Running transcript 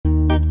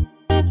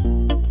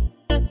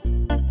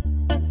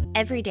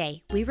Every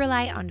day, we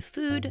rely on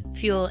food,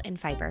 fuel, and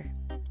fiber.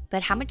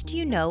 But how much do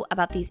you know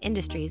about these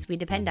industries we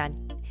depend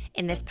on?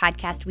 In this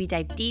podcast, we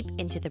dive deep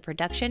into the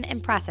production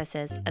and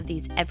processes of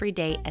these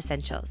everyday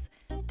essentials.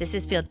 This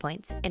is Field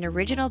Points, an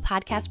original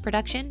podcast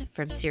production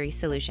from Series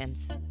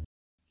Solutions.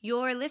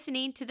 You're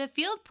listening to the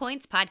Field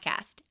Points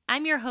podcast.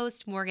 I'm your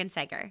host, Morgan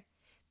Seger.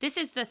 This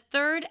is the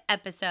third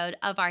episode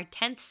of our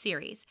 10th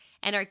series,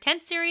 and our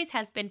 10th series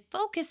has been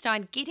focused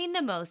on getting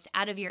the most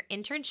out of your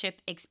internship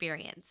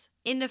experience.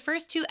 In the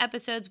first two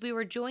episodes, we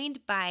were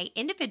joined by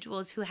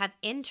individuals who have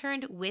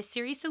interned with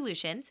Series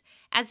Solutions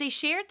as they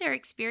shared their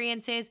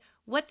experiences,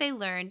 what they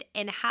learned,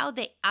 and how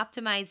they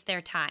optimized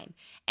their time,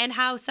 and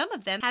how some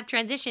of them have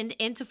transitioned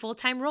into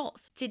full-time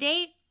roles.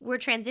 Today, we're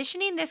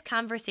transitioning this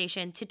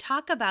conversation to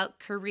talk about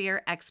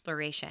career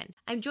exploration.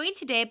 I'm joined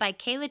today by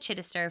Cayla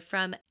Chiddister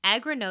from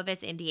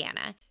AgriNovus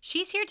Indiana.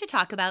 She's here to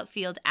talk about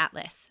Field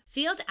Atlas.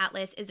 Field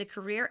Atlas is a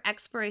career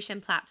exploration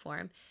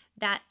platform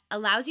that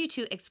allows you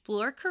to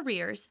explore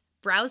careers,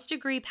 browse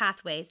degree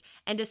pathways,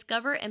 and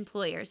discover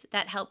employers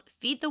that help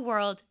feed the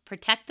world,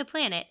 protect the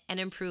planet, and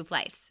improve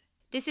lives.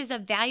 This is a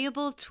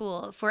valuable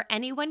tool for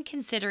anyone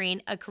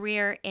considering a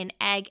career in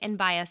ag and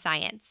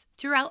bioscience.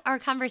 Throughout our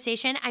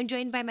conversation, I'm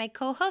joined by my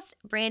co-host,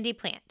 Brandy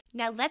Plant.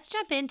 Now let's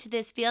jump into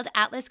this Field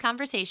Atlas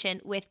conversation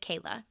with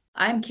Cayla.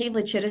 I'm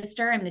Cayla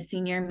Chiddister. I'm the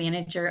Senior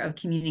Manager of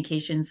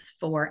Communications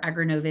for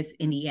AgriNovus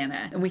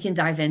Indiana. And we can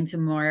dive into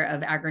more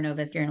of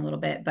AgriNovus here in a little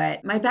bit,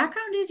 but my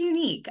background is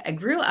unique. I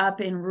grew up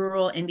in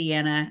rural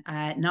Indiana,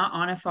 not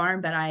on a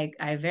farm, but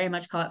I very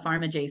much call it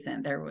farm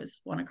adjacent. There was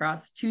one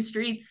across two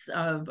streets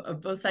of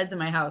both sides of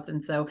my house.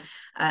 And so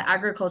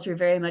agriculture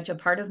very much a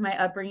part of my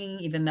upbringing,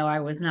 even though I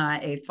was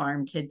not a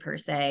farm kid per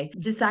se.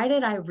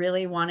 Decided I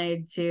really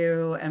wanted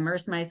to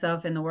immerse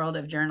myself in the world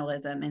of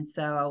journalism. And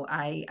so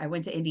I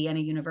went to Indiana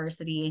University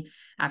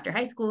after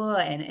high school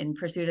and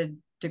pursued a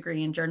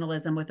degree in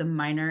journalism with a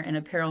minor in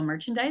apparel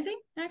merchandising,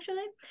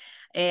 actually.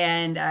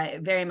 And I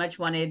very much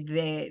wanted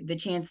the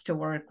chance to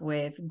work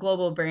with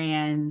global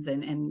brands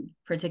and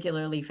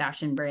particularly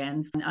fashion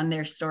brands on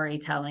their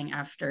storytelling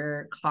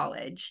after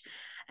college.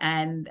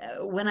 And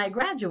when I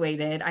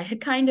graduated, I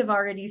had kind of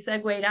already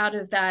segued out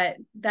of that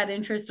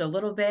interest a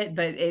little bit,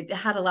 but it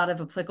had a lot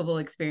of applicable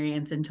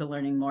experience into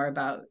learning more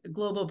about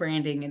global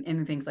branding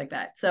and things like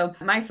that. So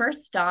my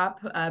first stop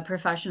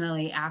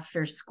professionally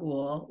after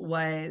school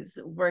was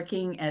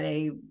working at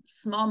a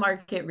small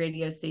market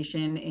radio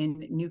station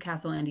in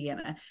Newcastle,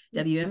 Indiana,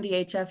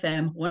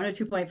 WMDH-FM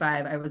 102.5.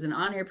 I was an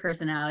on-air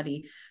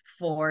personality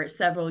for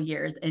several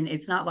years, and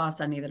it's not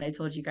lost on me that I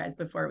told you guys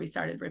before we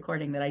started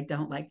recording that I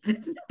don't like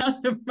the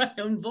sound of my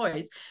own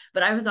voice,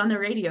 but I was on the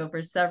radio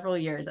for several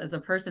years as a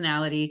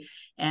personality.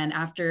 And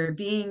after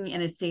being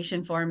in a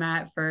station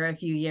format for a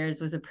few years,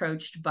 was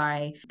approached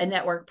by a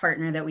network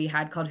partner that we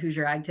had called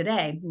Hoosier Ag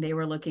Today. They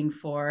were looking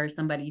for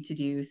somebody to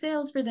do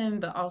sales for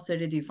them, but also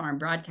to do farm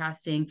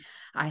broadcasting.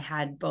 I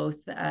had both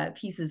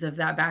pieces of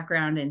that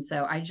background. And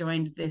so I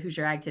joined the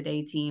Hoosier Ag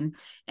Today team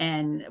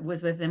and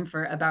was with them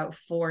for about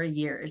 4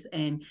 years.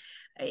 And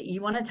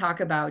you want to talk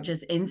about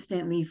just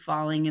instantly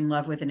falling in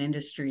love with an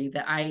industry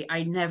that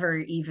I never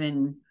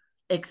even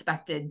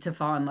expected to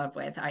fall in love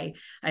with. I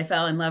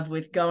fell in love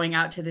with going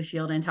out to the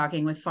field and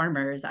talking with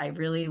farmers. I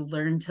really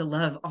learned to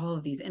love all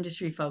of these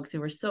industry folks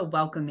who were so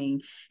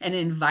welcoming and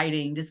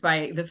inviting,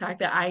 despite the fact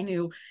that I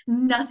knew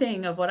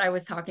nothing of what I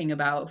was talking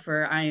about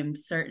for, I am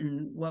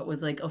certain, what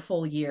was like a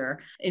full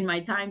year in my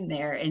time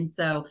there. And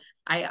so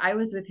I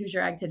was with Hoosier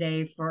Ag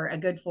Today for a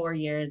good 4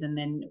 years and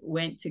then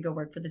went to go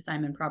work for the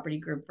Simon Property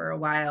Group for a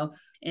while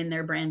in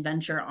their brand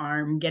venture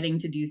arm, getting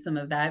to do some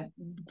of that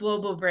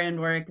global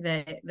brand work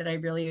that I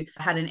really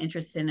had an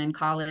interest in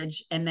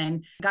college. And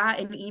then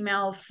got an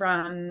email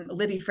from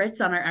Libby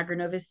Fritz on our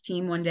AgriNovus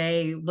team one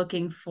day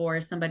looking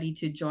for somebody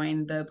to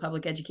join the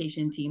public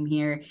education team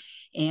here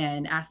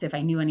and asked if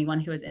I knew anyone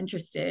who was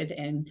interested.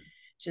 And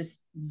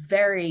just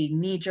very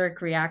knee-jerk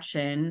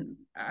reaction.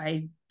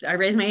 I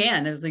raised my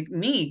hand. I was like,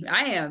 me,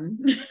 I am.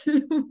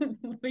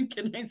 When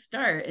can I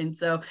start? And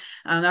so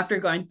after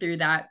going through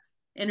that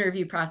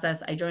interview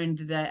process, I joined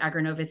the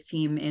AgriNovus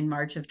team in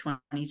March of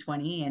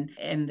 2020 and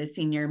am the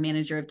Senior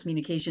Manager of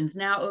Communications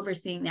now,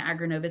 overseeing the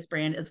AgriNovus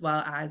brand as well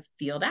as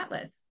Field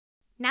Atlas.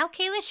 Now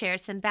Cayla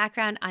shares some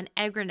background on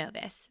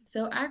AgriNovus.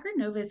 So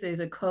AgriNovus is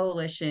a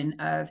coalition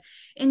of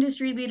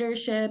industry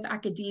leadership,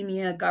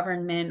 academia,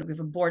 government. We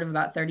have a board of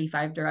about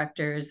 35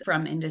 directors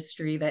from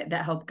industry that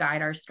help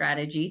guide our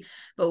strategy,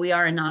 but we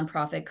are a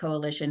nonprofit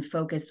coalition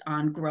focused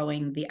on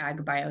growing the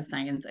ag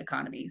bioscience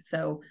economy.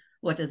 So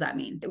what does that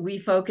mean? We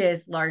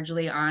focus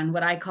largely on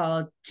what I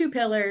call 2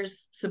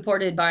 pillars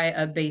supported by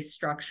a base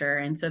structure.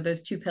 And so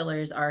those 2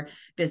 pillars are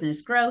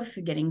business growth,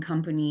 getting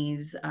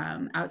companies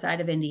outside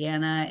of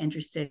Indiana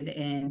interested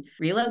in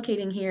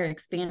relocating here,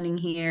 expanding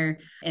here,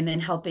 and then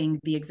helping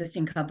the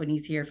existing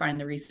companies here find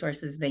the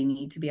resources they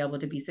need to be able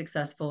to be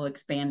successful,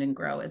 expand, and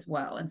grow as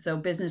well. And so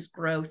business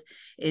growth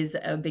is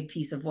a big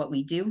piece of what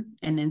we do.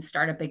 And then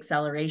startup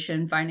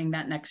acceleration, finding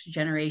that next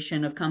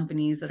generation of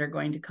companies that are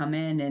going to come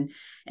in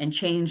and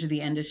change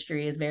the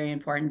industry is very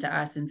important to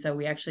us. And so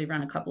we actually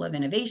run a couple of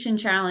innovation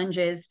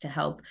challenges to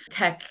help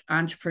tech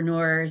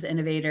entrepreneurs,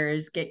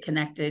 innovators get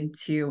connected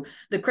to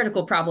the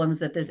critical problems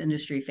that this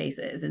industry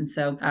faces. And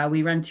so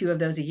we run 2 of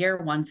those a year.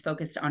 One's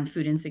focused on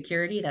food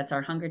insecurity. That's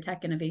our Hunger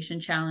Tech Innovation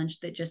Challenge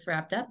that just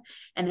wrapped up.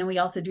 And then we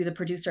also do the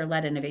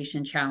Producer-Led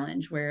Innovation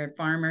Challenge, where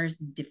farmers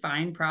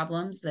define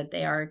problems that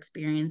they are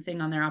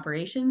experiencing on their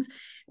operations.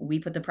 We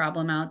put the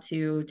problem out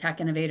to tech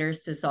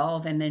innovators to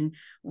solve, and then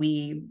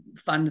we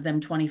fund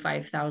them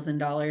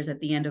 $25,000 at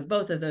the end of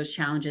both of those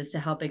challenges to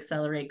help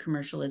accelerate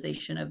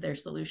commercialization of their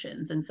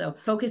solutions. And so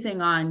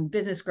focusing on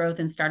business growth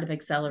and startup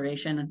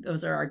acceleration,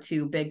 those are our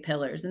 2 big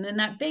pillars. And then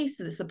that base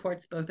that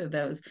supports both of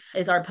those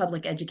is our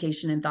public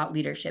education and thought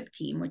leadership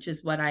team, which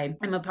is what I'm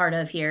a part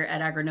of here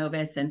at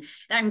AgriNovus. And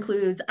that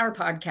includes our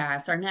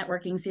podcast, our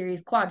networking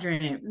series,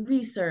 Quadrant,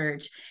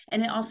 research,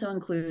 and it also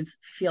includes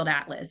Field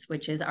Atlas,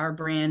 which is our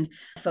brand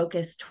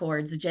focused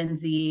towards Gen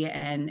Z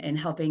and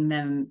helping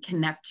them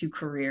connect to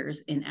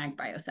careers in ag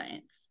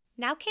bioscience.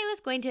 Now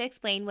Cayla's going to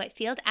explain what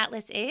Field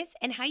Atlas is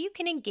and how you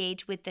can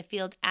engage with the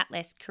Field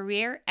Atlas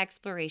Career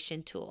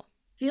Exploration Tool.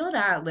 Field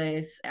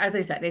Atlas, as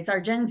I said, it's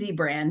our Gen Z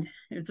brand.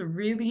 It's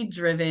really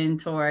driven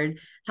toward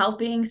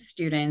helping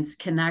students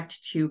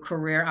connect to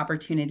career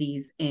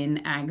opportunities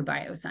in ag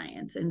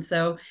bioscience. And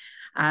so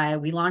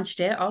we launched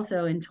it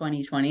also in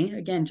 2020.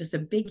 Again, just a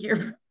big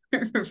year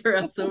for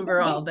us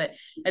overall, but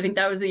I think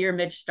that was the year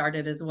Mitch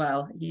started as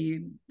well.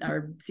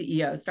 Our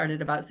CEO,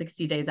 started about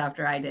 60 days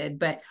after I did,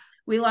 but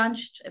we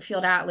launched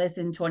Field Atlas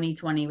in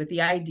 2020 with the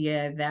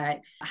idea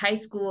that high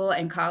school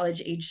and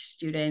college age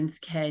students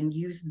can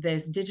use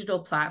this digital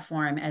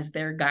platform as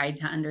their guide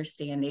to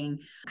understanding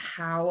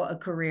how a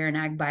career in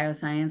ag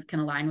bioscience can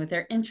align with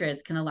their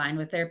interests, can align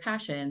with their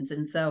passions.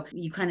 And so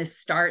you kind of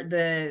start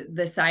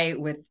the site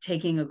with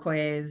taking a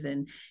quiz,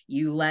 and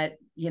you let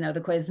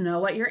the quiz know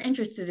what you're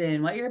interested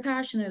in, what you're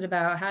passionate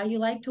about, how you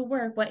like to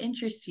work, what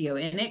interests you.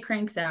 And it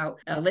cranks out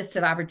a list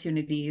of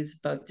opportunities,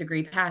 both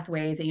degree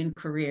pathways and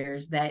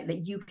careers that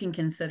you can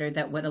consider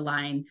that would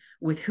align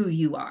with who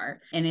you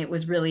are. And it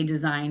was really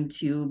designed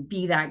to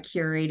be that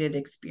curated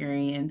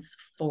experience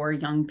for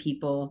young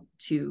people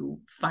to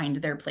find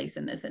their place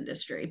in this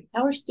industry.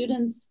 How are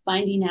students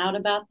finding out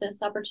about this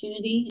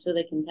opportunity so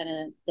they can kind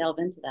of delve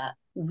into that?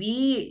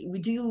 We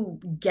do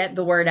get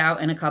the word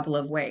out in a couple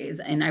of ways.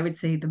 And I would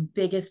say the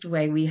biggest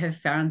way we have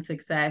found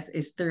success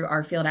is through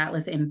our Field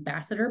Atlas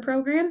Ambassador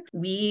program.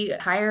 We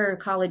hire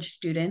college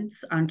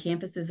students on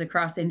campuses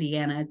across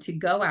Indiana to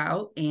go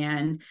out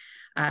and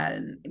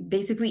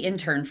basically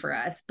intern for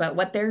us. But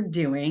what they're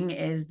doing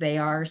is they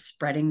are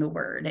spreading the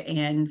word.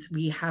 And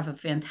we have a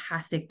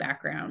fantastic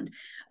background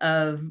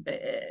of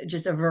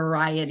just a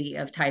variety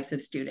of types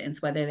of students,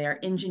 whether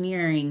they're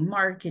engineering,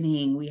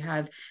 marketing. We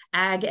have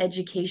ag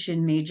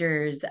education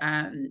majors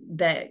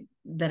that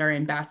are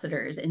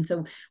ambassadors. And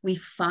so we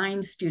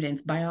find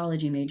students,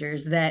 biology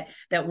majors that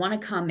want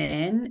to come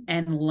in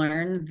and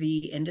learn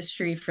the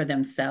industry for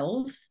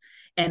themselves,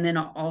 and then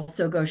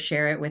also go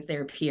share it with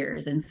their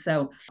peers. And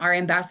so our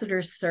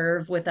ambassadors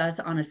serve with us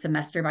on a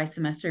semester by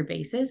semester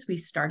basis. We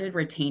started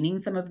retaining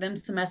some of them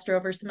semester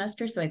over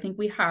semester. So I think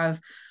we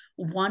have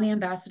one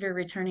ambassador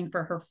returning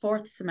for her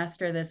 4th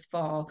semester this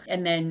fall.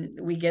 And then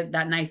we get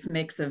that nice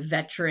mix of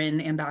veteran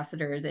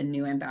ambassadors and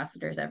new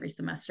ambassadors every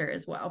semester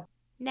as well.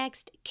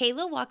 Next,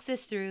 Cayla walks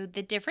us through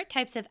the different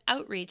types of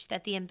outreach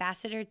that the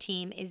ambassador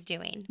team is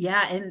doing.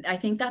 Yeah, and I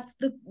think that's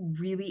the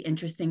really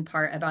interesting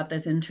part about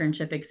this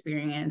internship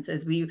experience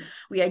is we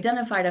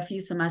identified a few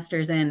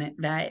semesters in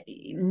that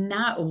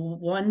not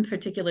one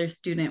particular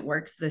student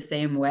works the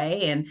same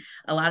way, and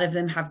a lot of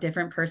them have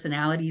different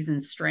personalities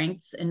and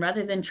strengths. And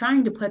rather than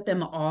trying to put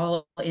them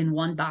all in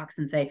one box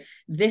and say,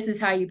 this is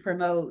how you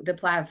promote the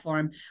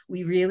platform,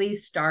 we really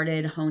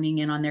started honing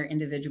in on their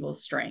individual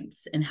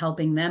strengths and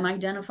helping them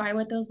identify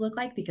what those look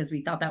like, because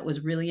we thought that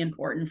was really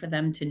important for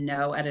them to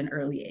know at an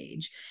early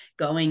age.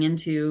 Going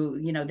into,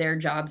 their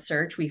job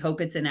search, we hope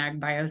it's in ag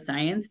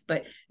bioscience,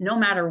 but no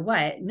matter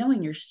what,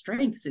 knowing your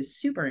strengths is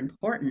super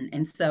important.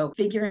 And so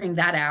figuring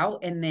that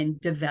out and then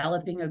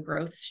developing a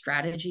growth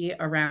strategy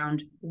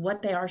around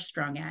what they are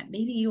strong at.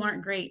 Maybe you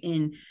aren't great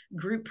in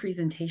group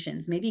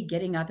presentations. Maybe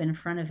getting up in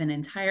front of an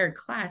entire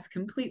class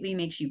completely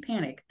makes you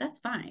panic. That's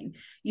fine.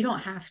 You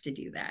don't have to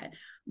do that.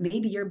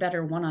 Maybe you're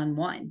better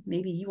one-on-one.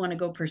 Maybe you want to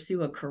go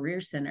pursue a career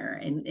center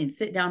and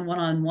sit down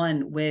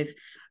one-on-one with,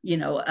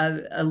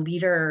 a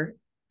leader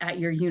at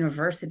your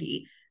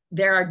university.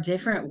 There are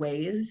different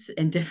ways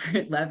and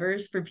different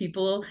levers for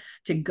people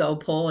to go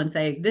pull and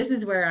say, this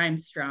is where I'm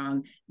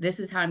strong. This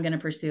is how I'm going to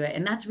pursue it.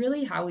 And that's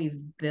really how we've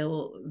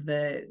built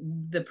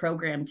the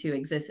program to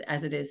exist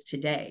as it is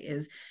today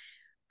is,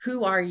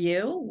 who are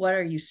you? What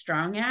are you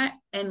strong at?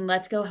 And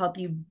let's go help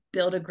you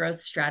build a growth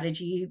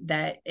strategy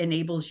that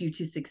enables you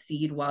to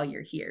succeed while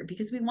you're here,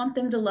 because we want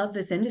them to love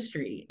this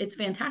industry. It's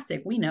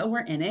fantastic. We know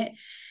we're in it.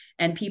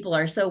 and people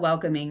are so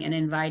welcoming and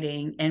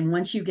inviting. And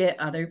once you get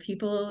other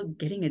people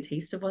getting a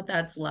taste of what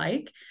that's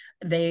like,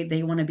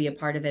 they want to be a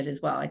part of it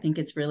as well. I think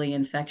it's really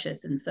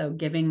infectious. And so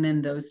giving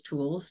them those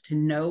tools to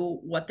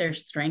know what their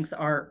strengths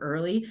are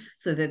early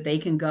so that they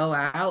can go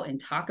out and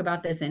talk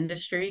about this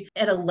industry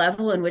at a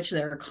level in which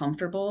they're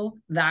comfortable,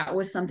 that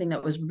was something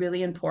that was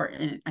really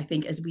important, I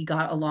think, as we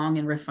got along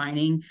in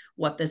refining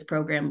what this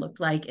program looked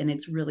like. And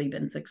it's really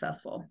been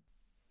successful.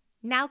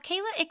 Now,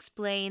 Cayla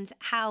explains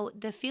how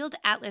the Field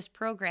Atlas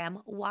program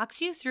walks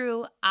you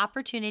through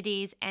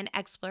opportunities and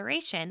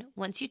exploration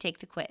once you take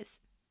the quiz.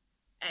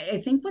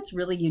 I think what's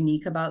really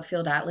unique about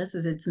Field Atlas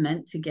is it's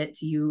meant to get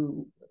to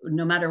you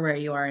no matter where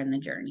you are in the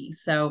journey.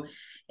 So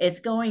it's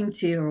going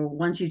to,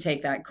 once you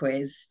take that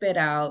quiz, spit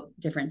out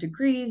different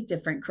degrees,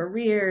 different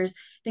careers,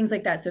 things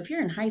like that. So if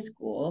you're in high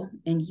school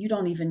and you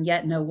don't even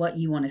yet know what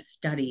you want to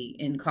study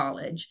in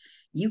college,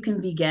 you can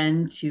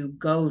begin to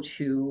go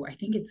to, I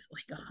think it's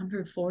like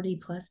 140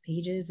 plus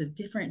pages of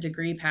different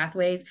degree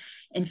pathways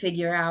and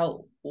figure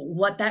out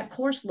what that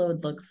course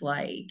load looks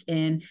like.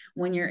 And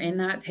when you're in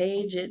that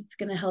page, it's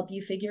going to help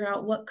you figure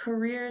out what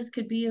careers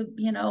could be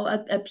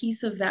a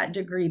piece of that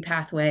degree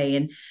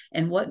pathway,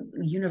 and what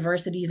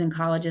universities and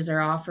colleges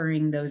are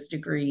offering those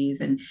degrees,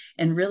 and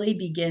really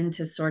begin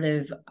to sort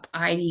of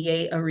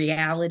ideate a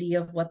reality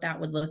of what that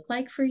would look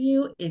like for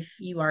you if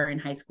you are in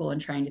high school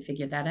and trying to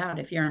figure that out.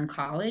 If you're in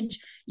college,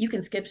 you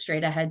can skip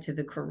straight ahead to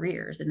the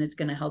careers, and it's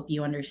going to help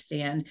you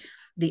understand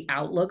the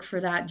outlook for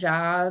that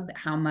job,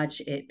 how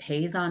much it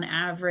pays on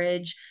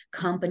average,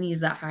 companies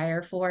that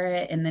hire for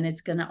it. And then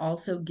it's going to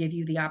also give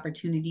you the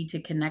opportunity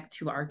to connect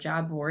to our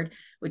job board,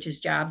 which is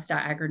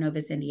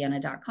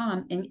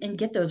jobs.agrinovusindiana.com, and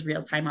get those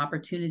real-time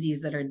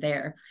opportunities that are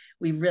there.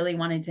 We really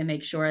wanted to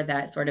make sure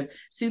that sort of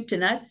soup to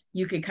nuts,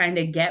 you could kind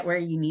of get where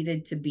you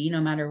needed to be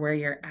no matter where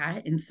you're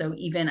at. And so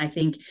even I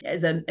think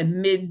as a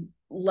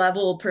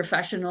mid-level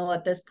professional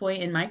at this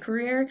point in my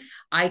career,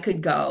 I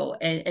could go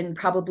and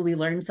probably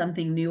learn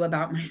something new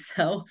about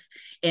myself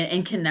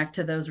and connect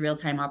to those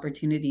real-time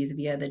opportunities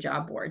via the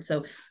job board.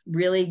 So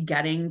really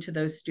getting to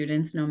those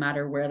students, no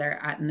matter where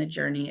they're at in the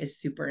journey, is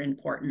super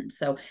important.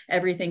 So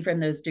everything from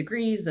those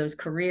degrees, those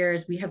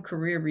careers, we have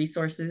career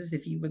resources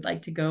if you would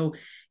like to go,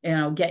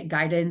 get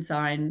guidance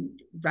on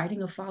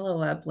writing a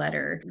follow-up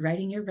letter,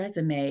 writing your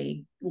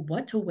resume,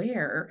 what to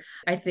wear.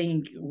 I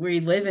think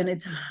we live in a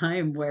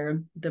time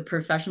where the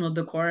professional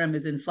decorum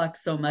is in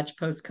flux so much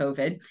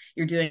post-COVID.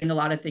 You're doing a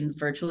lot of things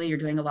virtually, you're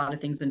doing a lot of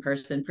things in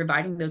person.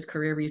 Providing those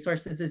career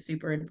resources is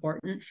super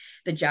important.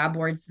 The job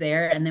board's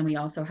there. And then we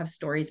also have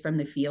stories from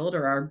the field,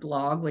 or our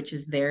blog, which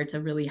is there to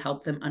really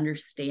help them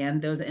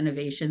understand those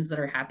innovations that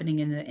are happening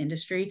in the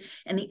industry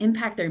and the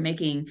impact they're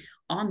making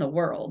on the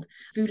world.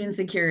 Food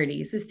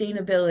insecurity,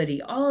 sustainability,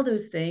 all of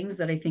those things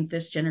that I think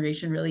this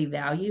generation really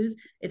values,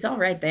 it's all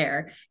right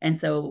there. And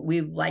so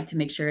we like to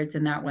make sure it's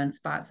in that one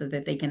spot so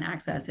that they can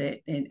access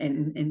it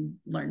and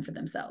learn for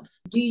themselves.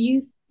 Do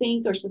you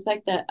think or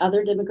suspect that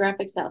other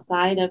demographics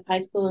outside of high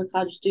school or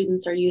college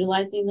students are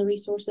utilizing the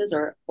resources,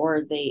 or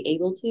are they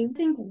able to? I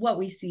think what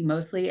we see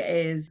mostly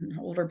is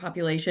older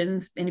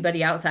populations.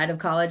 Anybody outside of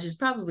college is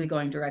probably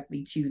going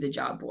directly to the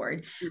job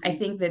board. Mm-hmm. I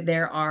think that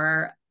there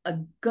are a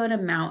good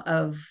amount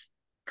of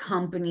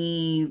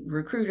company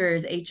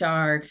recruiters,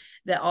 HR,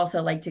 that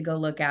also like to go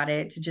look at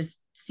it to just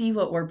see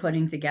what we're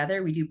putting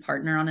together. We do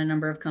partner on a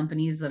number of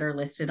companies that are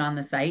listed on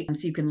the site,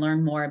 so you can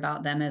learn more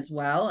about them as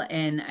well.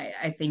 And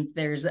I think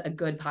there's a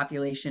good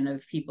population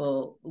of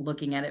people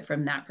looking at it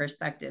from that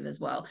perspective as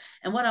well.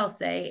 And what I'll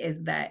say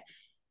is that,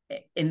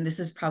 and this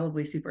is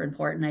probably super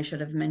important, I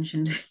should have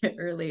mentioned it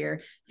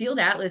earlier, Field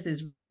Atlas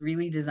is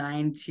really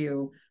designed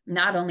to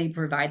not only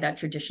provide that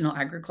traditional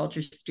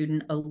agriculture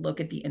student a look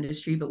at the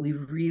industry, but we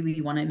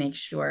really want to make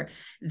sure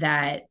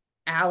that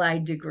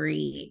allied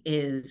degree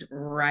is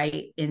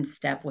right in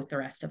step with the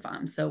rest of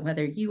them. So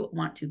whether you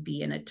want to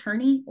be an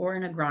attorney or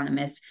an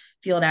agronomist,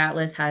 Field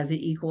Atlas has an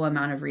equal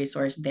amount of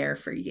resource there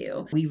for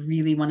you. We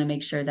really want to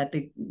make sure that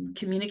the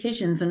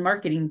communications and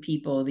marketing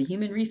people, the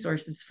human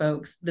resources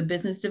folks, the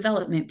business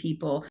development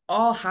people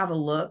all have a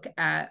look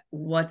at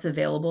what's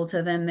available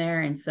to them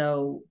there. And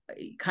so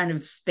kind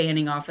of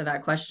spanning off of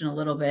that question a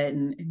little bit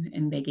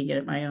and making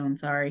it my own,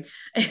 sorry.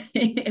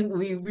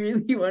 We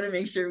really want to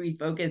make sure we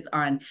focus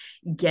on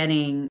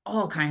getting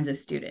all kinds of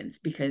students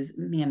because,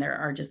 man, there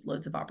are just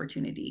loads of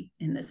opportunity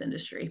in this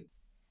industry.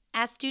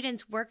 As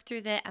students work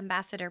through the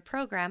ambassador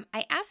program,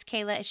 I asked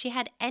Cayla if she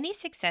had any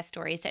success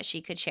stories that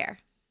she could share.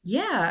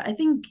 Yeah, I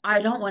think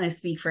I don't want to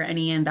speak for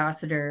any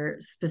ambassador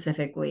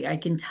specifically. I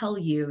can tell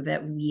you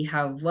that we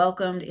have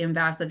welcomed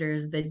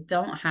ambassadors that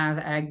don't have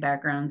ag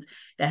backgrounds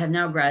that have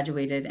now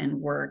graduated and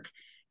work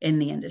in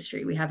the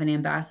industry. We have an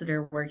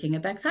ambassador working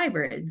at Bex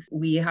Hybrids.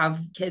 We have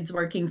kids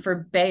working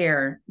for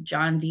Bayer,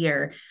 John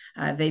Deere.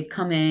 They've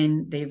come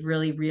in, they've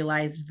really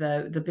realized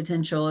the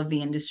potential of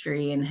the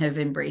industry and have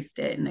embraced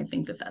it. And I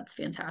think that that's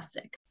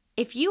fantastic.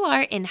 If you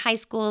are in high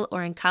school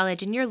or in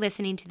college and you're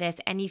listening to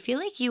this and you feel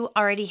like you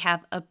already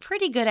have a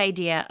pretty good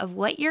idea of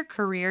what your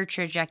career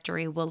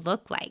trajectory will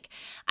look like,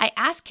 I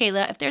asked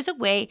Cayla if there's a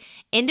way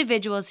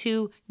individuals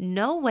who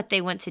know what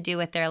they want to do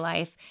with their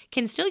life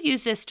can still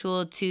use this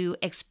tool to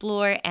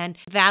explore and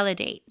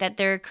validate that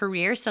their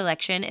career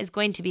selection is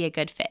going to be a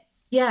good fit.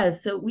 Yeah,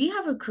 so we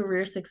have a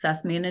career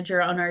success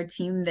manager on our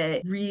team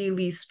that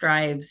really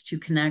strives to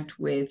connect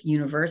with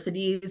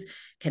universities,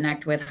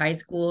 connect with high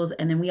schools.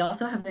 And then we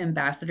also have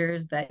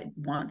ambassadors that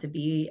want to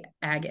be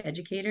ag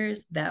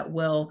educators that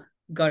will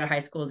go to high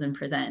schools and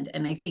present.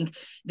 And I think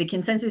the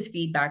consensus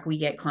feedback we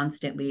get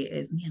constantly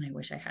is, man, I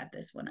wish I had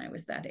this when I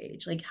was that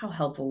age. Like, how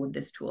helpful would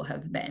this tool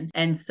have been?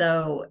 And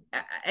so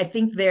I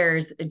think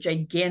there's a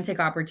gigantic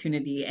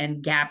opportunity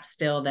and gap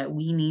still that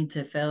we need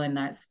to fill in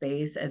that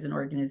space as an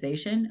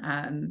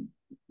organization.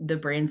 The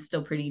brand's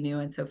still pretty new.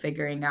 And so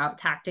figuring out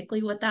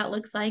tactically what that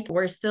looks like,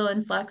 we're still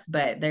in flux,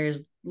 but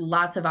there's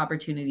lots of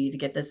opportunity to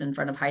get this in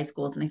front of high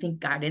schools. And I think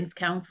guidance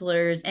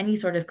counselors, any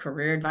sort of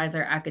career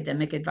advisor,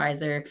 academic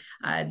advisor,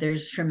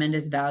 there's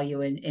tremendous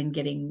value in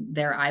getting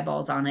their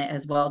eyeballs on it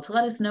as well, to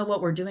let us know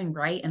what we're doing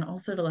right and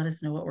also to let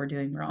us know what we're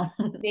doing wrong.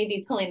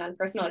 Maybe pulling on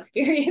personal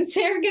experience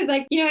there, because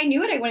I knew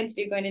what I wanted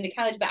to do going into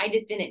college, but I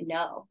just didn't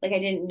know. I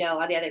didn't know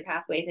all the other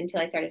pathways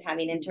until I started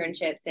having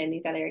internships and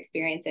these other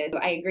experiences. So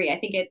I agree. I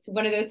think it's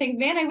one of those things,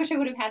 man, I wish I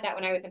would have had that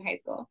when I was in high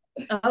school.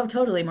 Oh,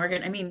 totally,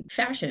 Morgan. I mean,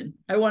 fashion.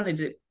 I wanted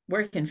to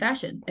work in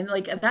fashion, and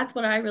that's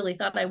what I really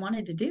thought I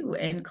wanted to do,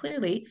 and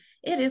clearly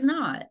it is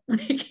not.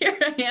 Here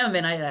I am,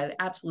 and I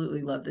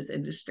absolutely love this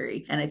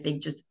industry, and I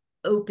think just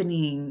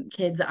opening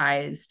kids'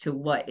 eyes to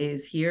what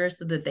is here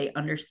so that they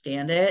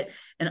understand it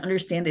and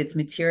understand its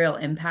material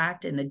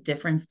impact and the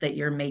difference that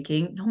you're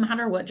making, no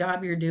matter what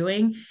job you're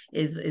doing,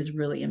 is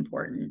really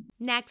important.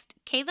 Next,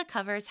 Cayla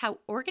covers how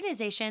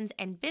organizations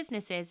and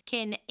businesses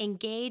can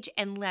engage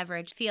and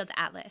leverage Field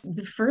Atlas.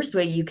 The first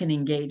way you can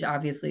engage,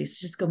 obviously, is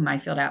just go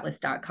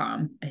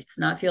myfieldatlas.com. It's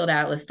not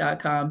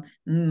fieldatlas.com,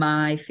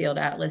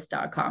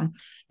 myfieldatlas.com.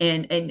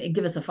 And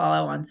give us a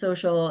follow on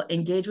social,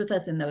 engage with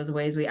us in those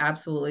ways. We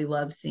absolutely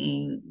love seeing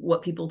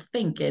what people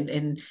think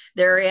and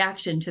their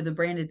reaction to the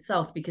brand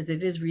itself, because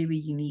it is really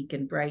unique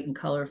and bright and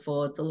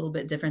colorful. It's a little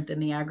bit different than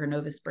the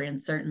AgriNovus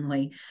brand,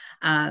 certainly.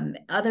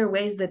 Other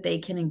ways that they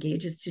can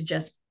engage is to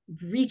just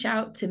reach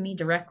out to me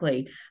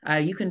directly.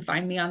 You can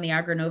find me on the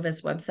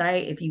AgriNovus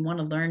website if you want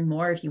to learn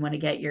more, if you want to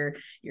get your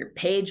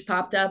page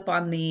popped up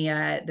on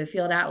the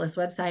Field Atlas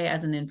website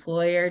as an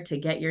employer to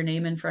get your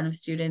name in front of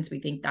students. We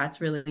think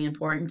that's really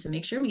important to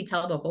make sure we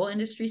tell the whole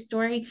industry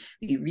story.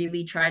 We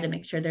really try to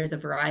make sure there's a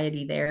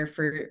variety there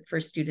for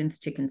students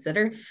to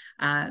consider.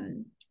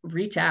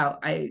 Reach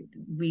out.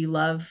 We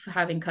love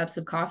having cups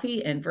of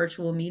coffee and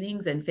virtual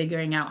meetings and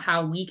figuring out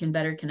how we can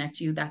better connect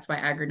you. That's why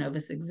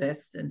AgriNovus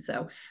exists. And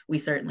so we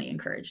certainly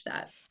encourage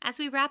that. As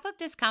we wrap up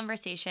this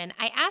conversation,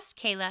 I asked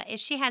Cayla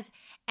if she has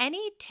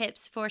any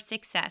tips for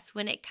success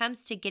when it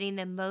comes to getting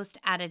the most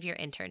out of your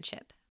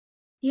internship.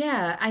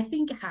 Yeah, I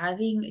think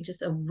having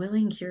just a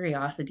willing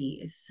curiosity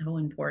is so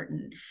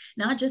important,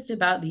 not just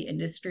about the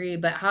industry,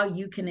 but how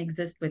you can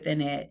exist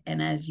within it.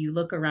 And as you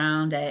look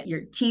around at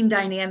your team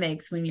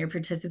dynamics when you're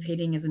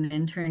participating as an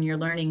intern, you're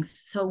learning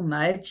so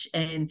much,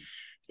 and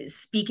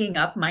speaking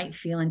up might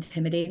feel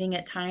intimidating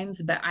at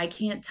times, but I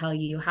can't tell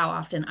you how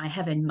often I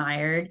have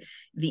admired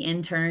the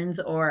interns,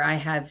 or I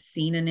have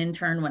seen an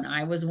intern when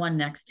I was one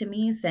next to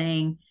me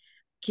saying,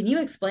 can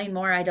you explain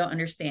more? I don't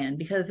understand.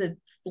 Because it's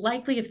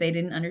likely if they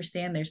didn't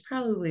understand, there's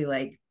probably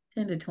like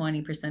 10 to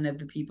 20% of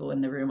the people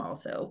in the room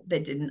also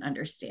that didn't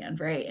understand,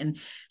 right? And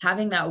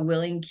having that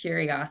willing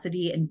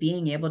curiosity and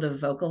being able to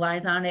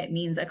vocalize on it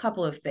means a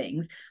couple of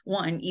things.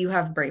 One, you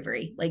have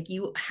bravery. Like,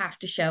 you have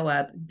to show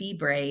up, be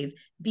brave,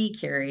 be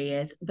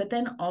curious, but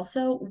then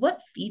also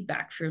what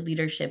feedback for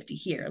leadership to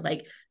hear.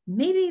 Like,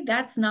 maybe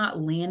that's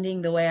not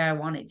landing the way I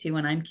want it to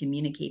when I'm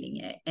communicating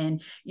it.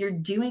 And you're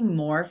doing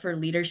more for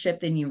leadership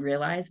than you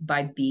realize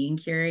by being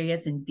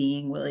curious and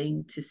being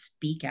willing to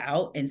speak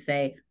out and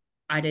say,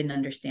 I didn't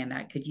understand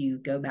that. Could you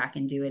go back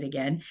and do it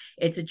again?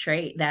 It's a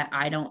trait that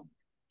I don't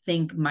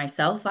think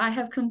myself I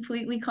have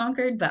completely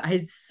conquered, but I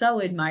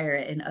so admire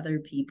it in other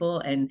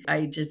people. And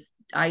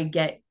I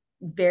get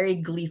very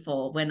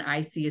gleeful when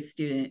I see a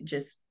student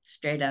just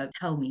straight up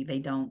tell me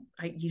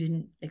you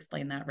didn't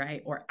explain that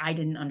right, or I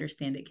didn't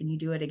understand it. Can you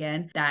do it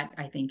again? That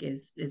I think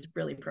is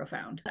really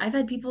profound. I've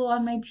had people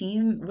on my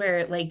team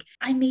where like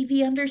I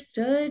maybe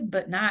understood,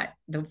 but not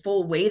the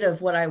full weight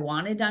of what I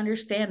wanted to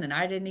understand. And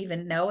I didn't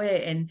even know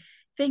it. And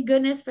thank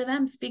goodness for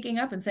them speaking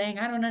up and saying,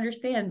 I don't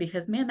understand,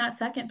 because man, that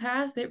second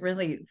pass, it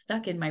really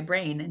stuck in my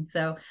brain. And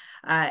so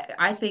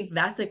I think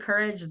that's a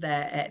courage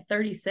that at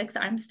 36,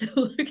 I'm still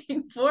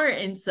looking for.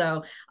 And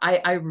so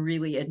I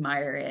really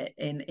admire it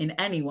in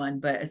anyone,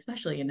 but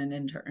especially in an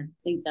intern.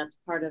 I think that's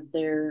part of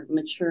their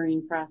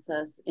maturing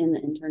process in the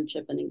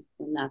internship. And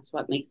that's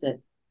what makes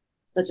it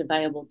such a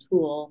valuable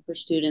tool for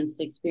students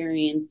to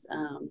experience,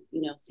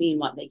 seeing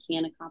what they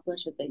can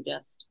accomplish if they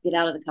just get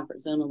out of the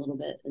comfort zone a little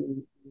bit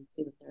and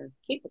see what they're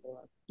capable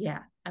of.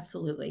 Yeah,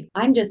 absolutely.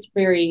 I'm just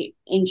very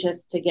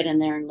anxious to get in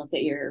there and look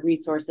at your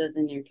resources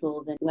and your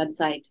tools and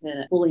website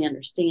to fully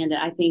understand it.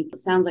 I think it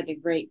sounds like a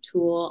great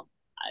tool.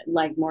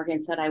 Like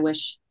Morgan said, I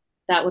wish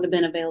that would have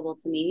been available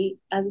to me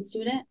as a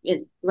student.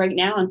 Right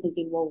now I'm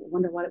thinking, well,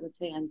 wonder what it would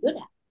say I'm good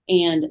at.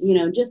 And,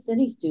 just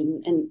any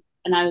student.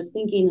 And I was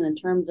thinking in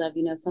terms of,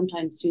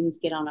 sometimes students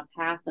get on a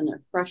path and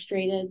they're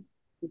frustrated.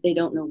 They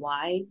don't know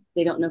why.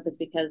 They don't know if it's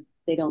because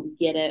they don't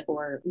get it,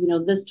 or,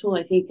 this tool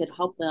I think could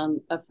help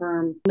them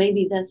affirm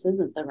maybe this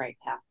isn't the right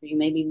path for you.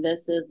 Maybe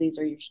these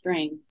are your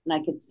strengths. And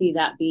I could see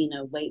that being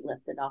a weight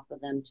lifted off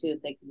of them too,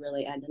 if they could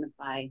really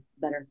identify a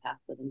better path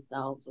for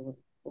themselves,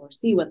 or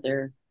see what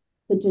their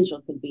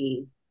potential could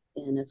be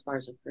in as far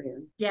as a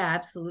career. Yeah,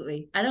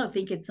 absolutely. I don't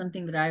think it's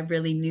something that I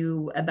really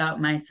knew about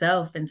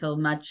myself until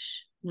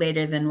much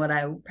later than what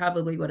I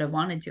probably would have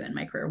wanted to in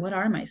my career. What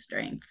are my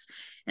strengths?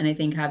 And I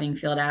think having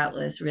Field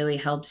Atlas really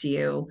helps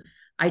you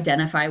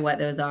identify what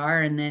those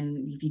are. And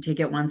then if you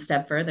take it one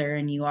step further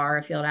and you are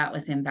a Field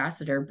Atlas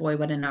ambassador, boy,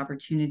 what an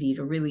opportunity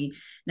to really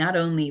not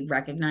only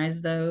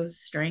recognize those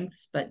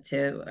strengths, but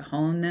to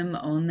hone them,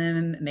 own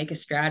them, make a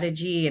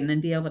strategy, and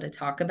then be able to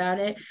talk about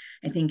it.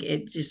 I think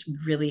it just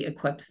really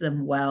equips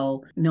them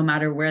well, no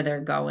matter where they're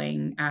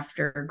going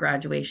after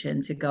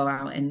graduation, to go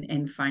out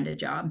and find a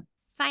job.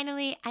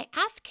 Finally, I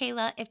asked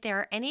Cayla if there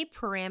are any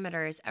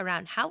parameters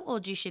around how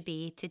old you should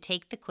be to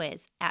take the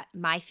quiz at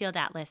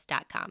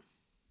myfieldatlas.com.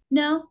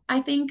 No,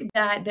 I think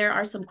that there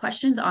are some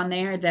questions on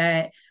there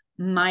that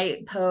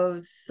might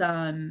pose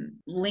some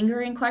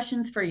lingering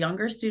questions for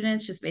younger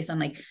students, just based on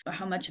like,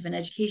 how much of an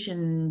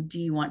education do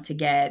you want to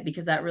get?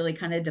 Because that really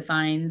kind of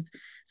defines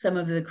some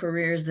of the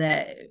careers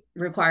that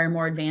require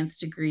more advanced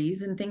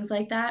degrees and things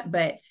like that.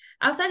 But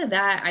outside of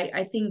that,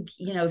 I think,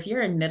 if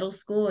you're in middle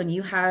school and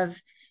you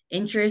have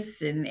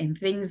interests and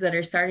things that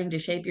are starting to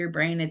shape your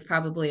brain, it's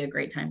probably a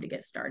great time to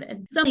get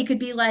started. Somebody could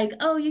be like,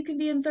 oh, you can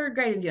be in third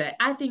grade and do it.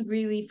 I think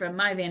really from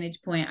my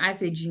vantage point, I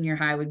say junior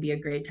high would be a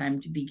great time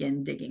to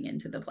begin digging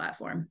into the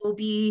platform. We'll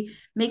be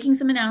making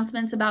some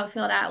announcements about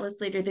Field Atlas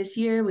later this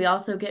year. We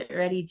also get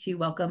ready to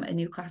welcome a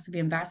new class of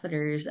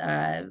ambassadors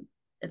at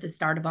the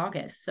start of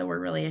August. So we're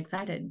really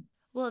excited.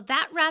 Well,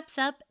 that wraps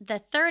up the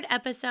third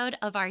episode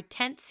of our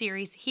 10th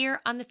series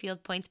here on the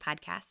Field Points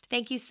podcast.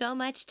 Thank you so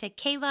much to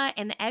Cayla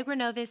and the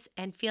AgriNovus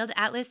and Field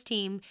Atlas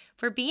team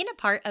for being a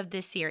part of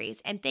this series.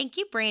 And thank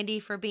you,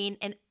 Brandy, for being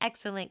an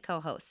excellent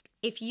co-host.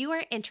 If you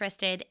are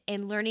interested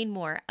in learning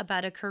more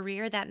about a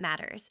career that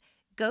matters,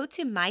 go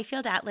to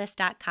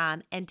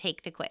myfieldatlas.com and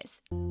take the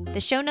quiz. The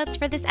show notes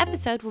for this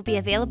episode will be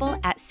available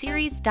at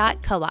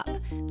series.coop.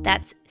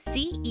 That's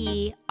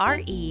CERES.coop.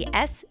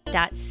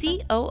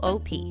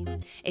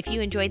 If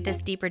you enjoyed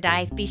this deeper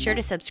dive, be sure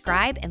to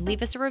subscribe and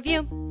leave us a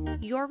review.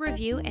 Your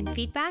review and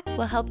feedback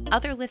will help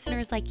other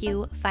listeners like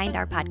you find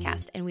our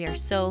podcast, and we are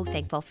so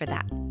thankful for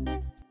that.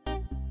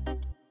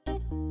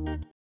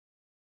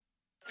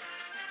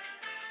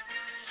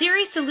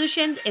 Ceres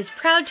Solutions is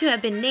proud to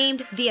have been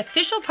named the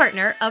official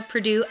partner of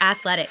Purdue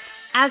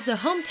Athletics. As the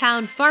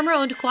hometown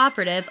farmer-owned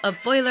cooperative of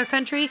Boiler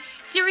Country,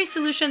 Ceres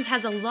Solutions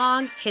has a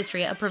long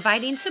history of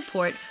providing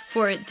support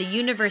for the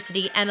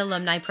university and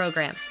alumni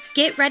programs.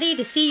 Get ready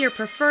to see your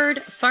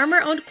preferred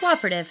farmer-owned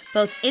cooperative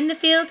both in the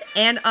field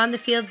and on the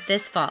field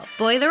this fall.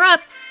 Boiler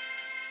up!